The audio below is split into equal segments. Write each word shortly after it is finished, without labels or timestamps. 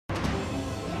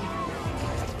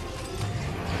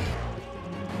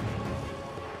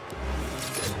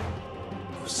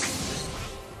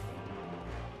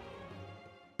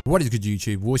What is good,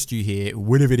 YouTube? Warstu here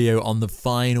with a video on the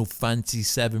Final Fantasy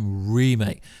VII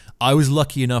Remake. I was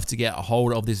lucky enough to get a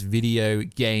hold of this video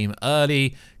game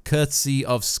early, courtesy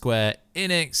of Square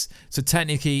Enix. So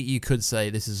technically, you could say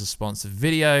this is a sponsored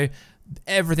video.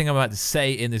 Everything I'm about to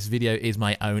say in this video is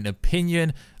my own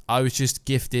opinion. I was just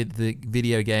gifted the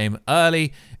video game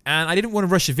early, and I didn't want to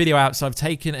rush the video out, so I've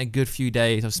taken a good few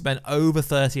days. I've spent over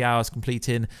 30 hours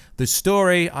completing the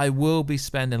story. I will be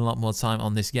spending a lot more time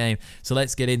on this game, so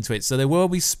let's get into it. So there will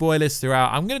be spoilers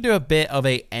throughout. I'm going to do a bit of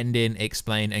a ending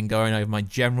explain and going over my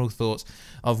general thoughts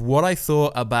of what I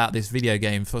thought about this video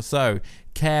game. So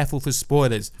careful for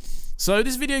spoilers. So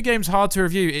this video game's hard to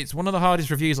review. It's one of the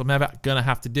hardest reviews I'm ever going to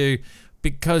have to do,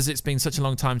 because it's been such a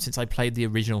long time since I played the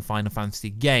original Final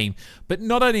Fantasy game. But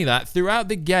not only that, throughout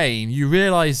the game, you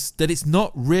realize that it's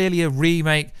not really a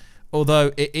remake,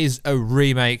 although it is a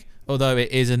remake, although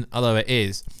it isn't, although it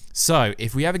is. So,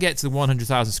 if we ever get to the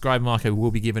 100,000 subscriber marker,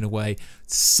 we'll be giving away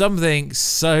something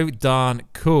so darn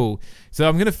cool. So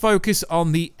I'm going to focus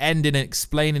on the ending and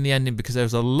explaining the ending, because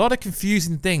there's a lot of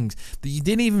confusing things that you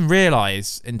didn't even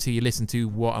realize until you listen to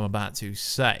what I'm about to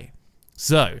say.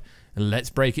 So,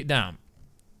 let's break it down.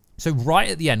 So right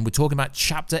at the end, we're talking about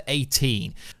Chapter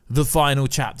 18, the final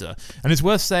chapter. And it's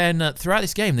worth saying that throughout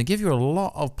this game, they give you a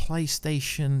lot of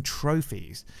PlayStation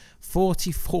trophies.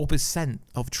 44%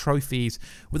 of trophies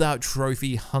without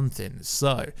trophy hunting.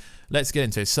 So let's get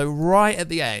into it. So right at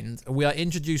the end, we are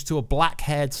introduced to a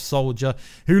black-haired soldier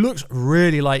who looks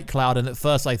really like Cloud. And at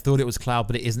first I thought it was Cloud,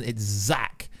 but it isn't. It's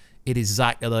Zack. It is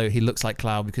Zack, although he looks like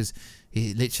Cloud because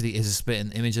he literally is a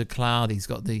spitting image of Cloud. He's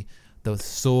got the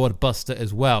sword buster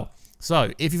as well.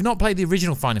 So, if you've not played the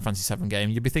original Final Fantasy VII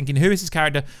game, you'll be thinking, who is this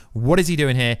character? What is he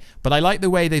doing here? But I like the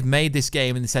way they've made this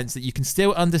game in the sense that you can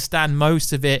still understand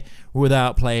most of it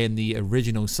without playing the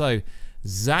original. So,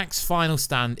 Zack's final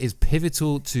stand is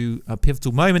pivotal to a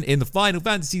pivotal moment in the Final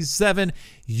Fantasy VII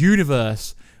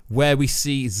universe, where we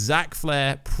see Zack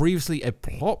Flair, previously a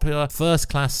popular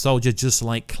first-class soldier just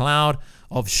like Cloud,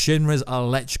 of Shinra's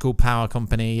electrical power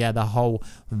company. Yeah, the whole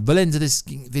villain to this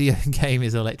video game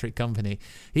is electric company.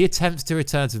 He attempts to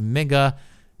return to Miga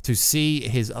to see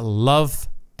his love,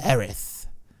 Aerith.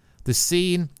 The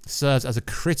scene serves as a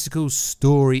critical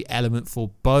story element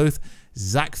for both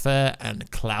Zack Flair and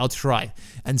Cloud Strife,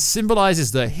 and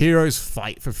symbolizes the hero's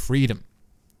fight for freedom.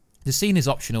 The scene is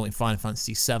optional in Final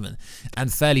Fantasy VII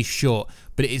and fairly short,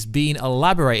 but it is being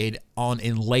elaborated on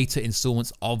in later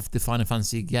installments of the Final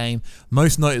Fantasy game,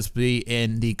 most noticeably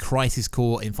in the Crisis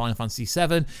Core in Final Fantasy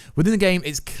VII. Within the game,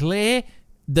 it's clear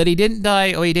that he didn't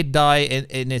die, or he did die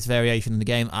in this variation of the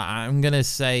game. I'm going to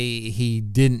say he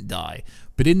didn't die,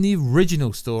 but in the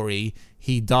original story,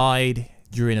 he died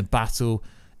during a battle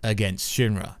against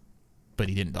Shinra. But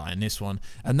he didn't die in this one,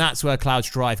 and that's where Cloud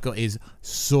Strife got his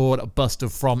sword buster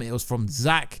from. It was from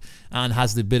Zack, and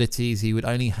has the abilities he would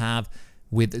only have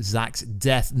with Zack's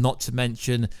death, not to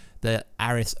mention the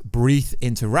Aerith's brief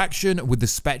interaction with the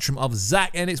spectrum of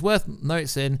Zack. And it's worth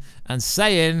noticing and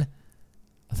saying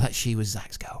that she was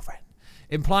Zack's girlfriend,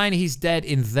 implying he's dead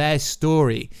in their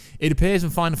story. It appears in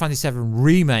Final Fantasy VII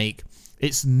Remake,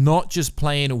 it's not just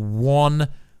playing one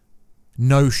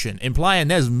notion, implying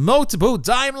there's multiple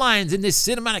timelines in this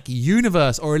cinematic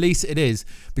universe, or at least it is,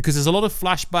 because there's a lot of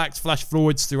flashbacks, flash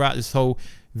forwards throughout this whole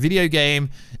video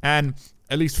game, and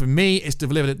at least for me, it's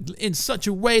delivered in such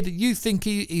a way that you think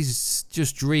he's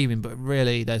just dreaming, but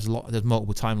really there's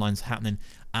multiple timelines happening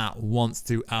at once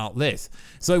throughout this.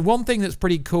 So one thing that's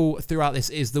pretty cool throughout this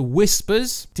is the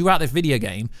whispers throughout this video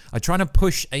game are trying to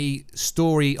push a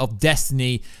story of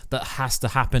destiny that has to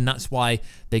happen. That's why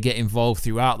they get involved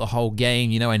throughout the whole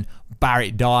game. You know, when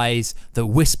Barrett dies, the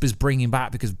whispers bring him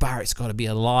back because Barrett's got to be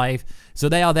alive. So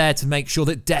they are there to make sure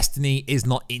that destiny is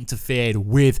not interfered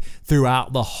with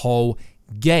throughout the whole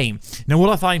game. Now, what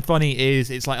I find funny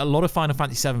is it's like a lot of Final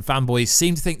Fantasy VII fanboys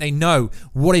seem to think they know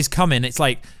what is coming. It's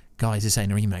like, guys, this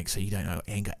ain't a remake, so you don't know,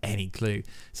 ain't got any clue.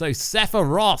 So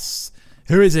Sephiroth,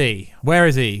 who is he? Where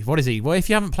is he? What is he? Well, if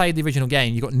you haven't played the original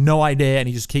game, you've got no idea, and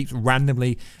he just keeps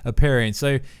randomly appearing.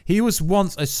 So he was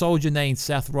once a soldier named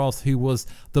Sephiroth who was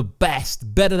the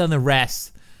best, better than the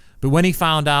rest. But when he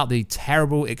found out the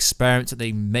terrible experiments that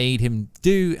they made him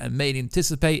do and made him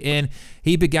participate in,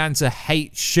 he began to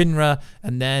hate Shinra,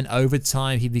 and then over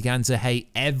time he began to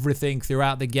hate everything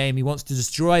throughout the game. He wants to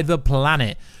destroy the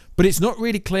planet, but it's not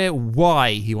really clear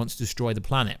why he wants to destroy the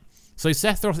planet. So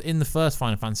Sephiroth in the first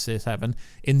Final Fantasy VII,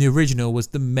 in the original, was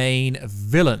the main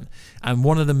villain and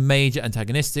one of the major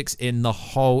antagonistics in the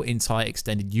whole entire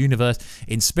extended universe.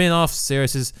 In spin-off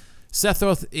series,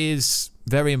 Sephiroth is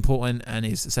very important and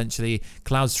is essentially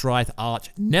Cloud's strife arch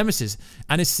nemesis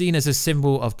and is seen as a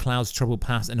symbol of Cloud's troubled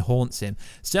past and haunts him.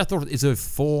 Sephiroth is a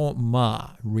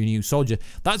former renewed soldier.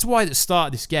 That's why at the start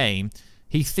of this game,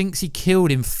 he thinks he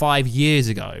killed him 5 years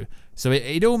ago. So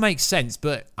it all makes sense,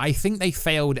 but I think they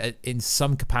failed in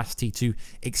some capacity to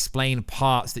explain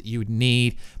parts that you would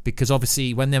need, because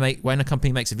obviously when a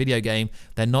company makes a video game,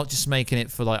 they're not just making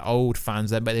it for like old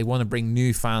fans, but they want to bring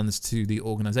new fans to the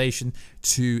organization,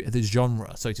 to the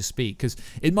genre, so to speak, because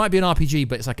it might be an RPG,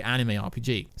 but it's like an anime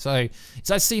RPG. So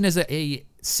it's seen as a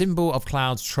symbol of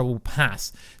Cloud's troubled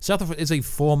past. Sephiroth is a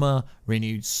former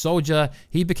renewed soldier.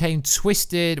 He became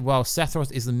twisted while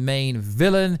Sephiroth is the main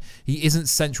villain. He isn't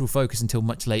central focus until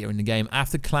much later in the game,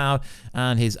 after Cloud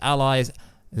and his allies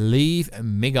leave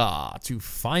Midgar to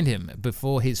find him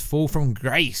before his fall from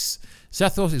grace.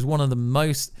 Sephiroth is one of the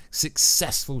most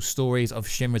successful stories of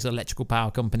Shinra's Electrical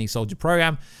Power Company soldier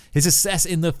program. His success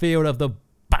in the field of the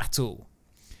battle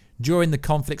during the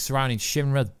conflict surrounding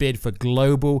Shinra's bid for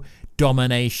global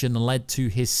domination led to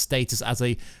his status as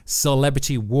a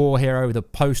celebrity war hero, the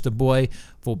poster boy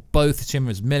for both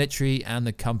Shinra's military and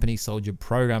the company soldier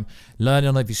program.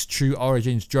 Learning of his true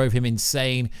origins drove him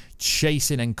insane,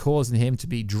 chasing and causing him to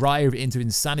be driven into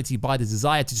insanity by the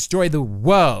desire to destroy the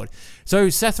world. So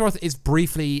Sephiroth is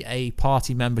briefly a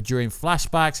party member during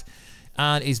flashbacks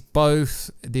and is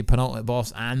both the penultimate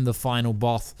boss and the final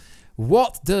boss.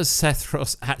 What does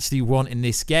Sephiroth actually want in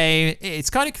this game? It's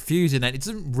kind of confusing and it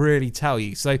doesn't really tell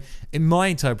you. So in my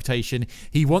interpretation,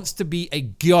 he wants to be a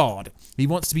god. He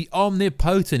wants to be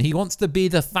omnipotent. He wants to be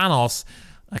the Thanos.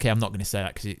 Okay, I'm not going to say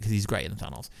that because he's greater than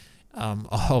Thanos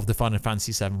of the Final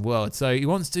Fantasy VII world. So he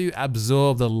wants to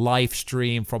absorb the life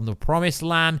stream from the Promised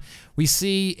Land. We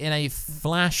see in a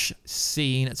flash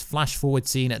scene, it's flash forward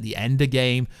scene at the end of the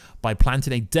game, by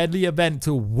planting a deadly event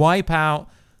to wipe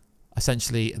out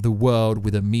essentially the world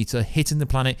with a meteor hitting the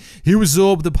planet. He will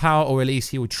absorb the power, or at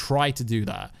least he will try to do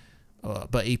that,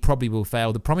 but he probably will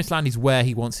fail. The Promised Land is where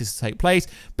he wants this to take place,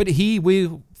 but he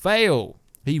will fail.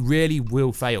 He really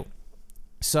will fail.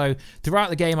 So throughout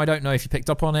the game, I don't know if you picked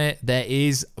up on it, there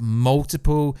is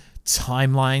multiple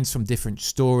timelines from different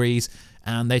stories,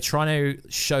 and they're trying to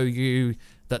show you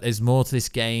that there's more to this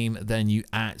game than you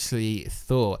actually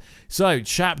thought. So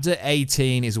chapter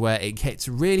 18 is where it gets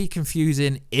really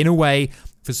confusing in a way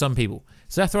for some people.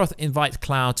 Sephiroth invites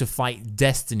Cloud to fight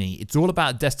Destiny. It's all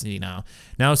about Destiny now.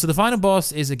 So the final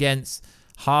boss is against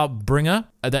Harbinger.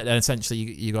 And essentially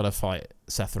you got to fight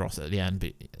Sephiroth at the end.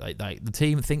 But like the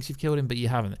team thinks you've killed him, but you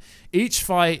haven't. Each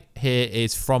fight here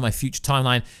is from a future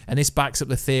timeline, and this backs up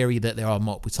the theory that there are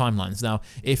multiple timelines. Now,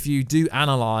 if you do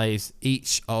analyze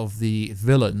each of the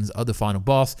villains of the final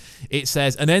boss, it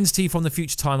says an entity from the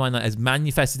future timeline that has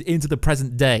manifested into the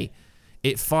present day.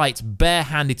 It fights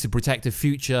barehanded to protect a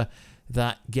future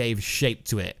that gave shape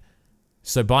to it.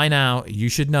 So by now, you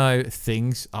should know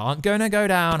things aren't going to go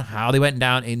down how they went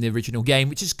down in the original game,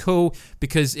 which is cool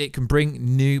because it can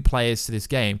bring new players to this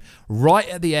game. Right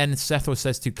at the end, Sephiroth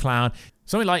says to Cloud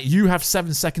something like, you have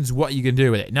 7 seconds, what are you going to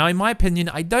do with it? Now, in my opinion,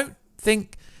 I don't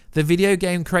think the video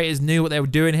game creators knew what they were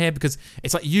doing here, because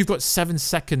it's like you've got 7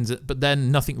 seconds, but then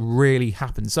nothing really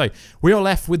happens. So we are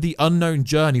left with the unknown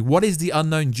journey. What is the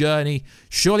unknown journey?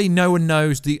 Surely no one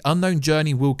knows. The unknown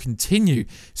journey will continue.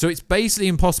 So it's basically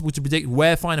impossible to predict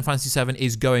where Final Fantasy VII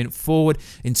is going forward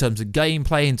in terms of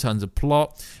gameplay, in terms of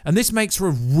plot. And this makes for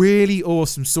a really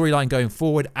awesome storyline going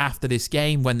forward after this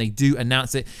game when they do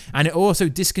announce it. And it also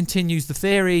discontinues the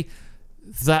theory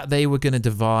that they were going to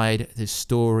divide this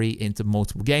story into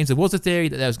multiple games. There was a theory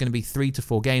that there was going to be 3 to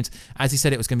 4 games. As he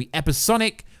said, it was going to be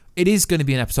episodic. It is going to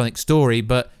be an episodic story,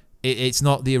 but it's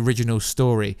not the original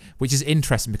story, which is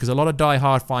interesting because a lot of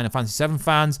die-hard Final Fantasy VII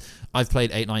fans, I've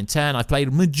played 8, 9, 10, I've played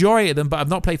a majority of them, but I've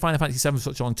not played Final Fantasy VII for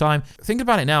such a long time. Think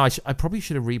about it now, I probably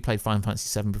should have replayed Final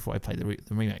Fantasy VII before I played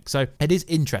the remake. So it is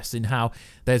interesting how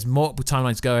there's multiple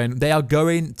timelines going. They are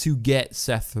going to get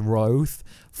Sephiroth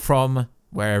from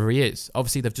wherever he is.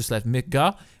 Obviously, they've just left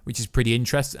Midgar, which is pretty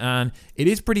interesting, and it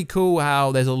is pretty cool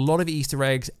how there's a lot of Easter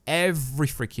eggs every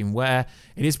freaking where.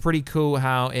 It is pretty cool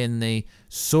how in the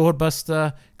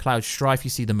Swordbuster, Cloud Strife, you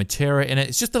see the materia in it.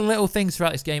 It's just the little things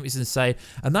throughout this game. It's insane,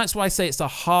 and that's why I say it's the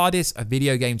hardest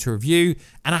video game to review,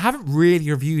 and I haven't really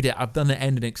reviewed it. I've done the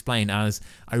end and explain, as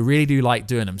I really do like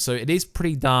doing them, so it is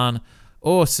pretty darn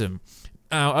awesome.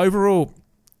 Overall,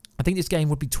 I think this game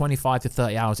would be 25 to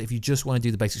 30 hours if you just want to do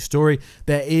the basic story.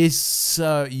 There is,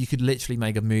 you could literally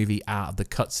make a movie out of the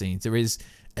cutscenes. There is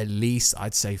at least,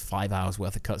 I'd say, 5 hours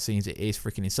worth of cutscenes. It is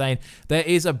freaking insane. There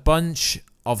is a bunch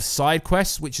of side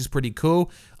quests, which is pretty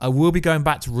cool. I will be going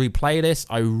back to replay this.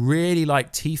 I really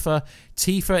like Tifa.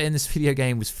 Tifa in this video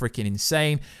game was freaking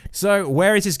insane. So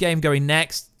where is this game going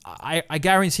next? I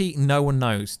guarantee no one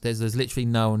knows. There's literally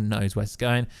no one knows where it's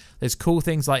going. There's cool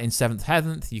things like in 7th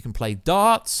Heavens, you can play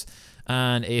darts.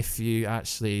 And if you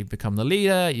actually become the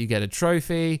leader, you get a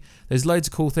trophy. There's loads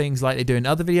of cool things like they do in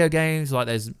other video games. Like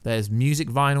there's music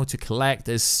vinyl to collect.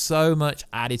 There's so much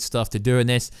added stuff to do in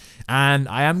this. And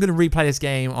I am going to replay this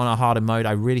game on a harder mode.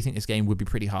 I really think this game would be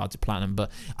pretty hard to platinum,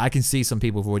 but I can see some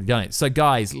people have already done it. So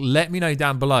guys, let me know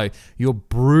down below your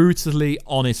brutally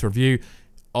honest review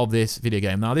of this video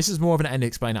game. Now, this is more of an end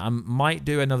explainer. I might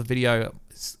do another video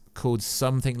called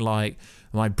something like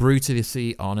my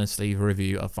brutally honestly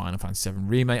review of Final Fantasy VII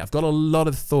Remake. I've got a lot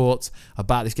of thoughts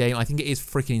about this game. I think it is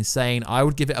freaking insane. I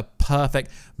would give it a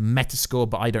perfect Metascore,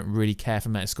 but I don't really care for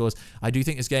Metascores. I do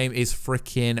think this game is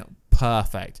freaking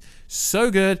perfect.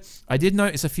 So good. I did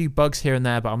notice a few bugs here and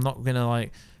there, but I'm not gonna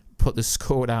like put the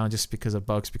score down just because of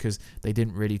bugs, because they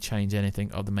didn't really change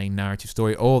anything of the main narrative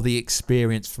story or the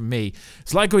experience for me.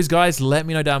 So like always, guys, let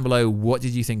me know down below, what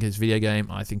did you think of this video game?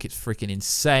 I think it's freaking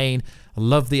insane. I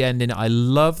love the ending. I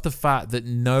love the fact that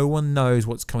no one knows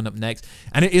what's coming up next.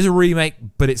 And it is a remake,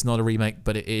 but it's not a remake,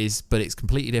 but it's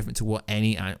completely different to what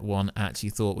anyone actually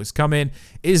thought was coming.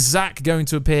 Is Zack going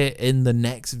to appear in the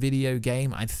next video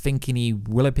game? I'm thinking he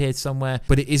will appear somewhere,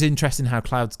 but it is interesting how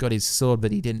Cloud's got his sword,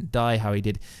 but he didn't die how he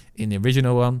did in the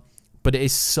original one. But it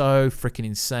is so freaking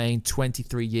insane.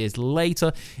 23 years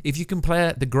later, if you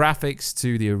compare the graphics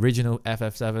to the original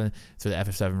FF7 to the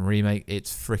FF7 remake,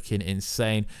 it's freaking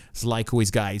insane. So like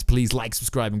always, guys, please like,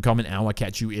 subscribe, and comment, and I'll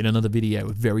catch you in another video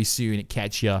very soon.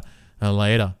 Catch ya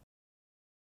later.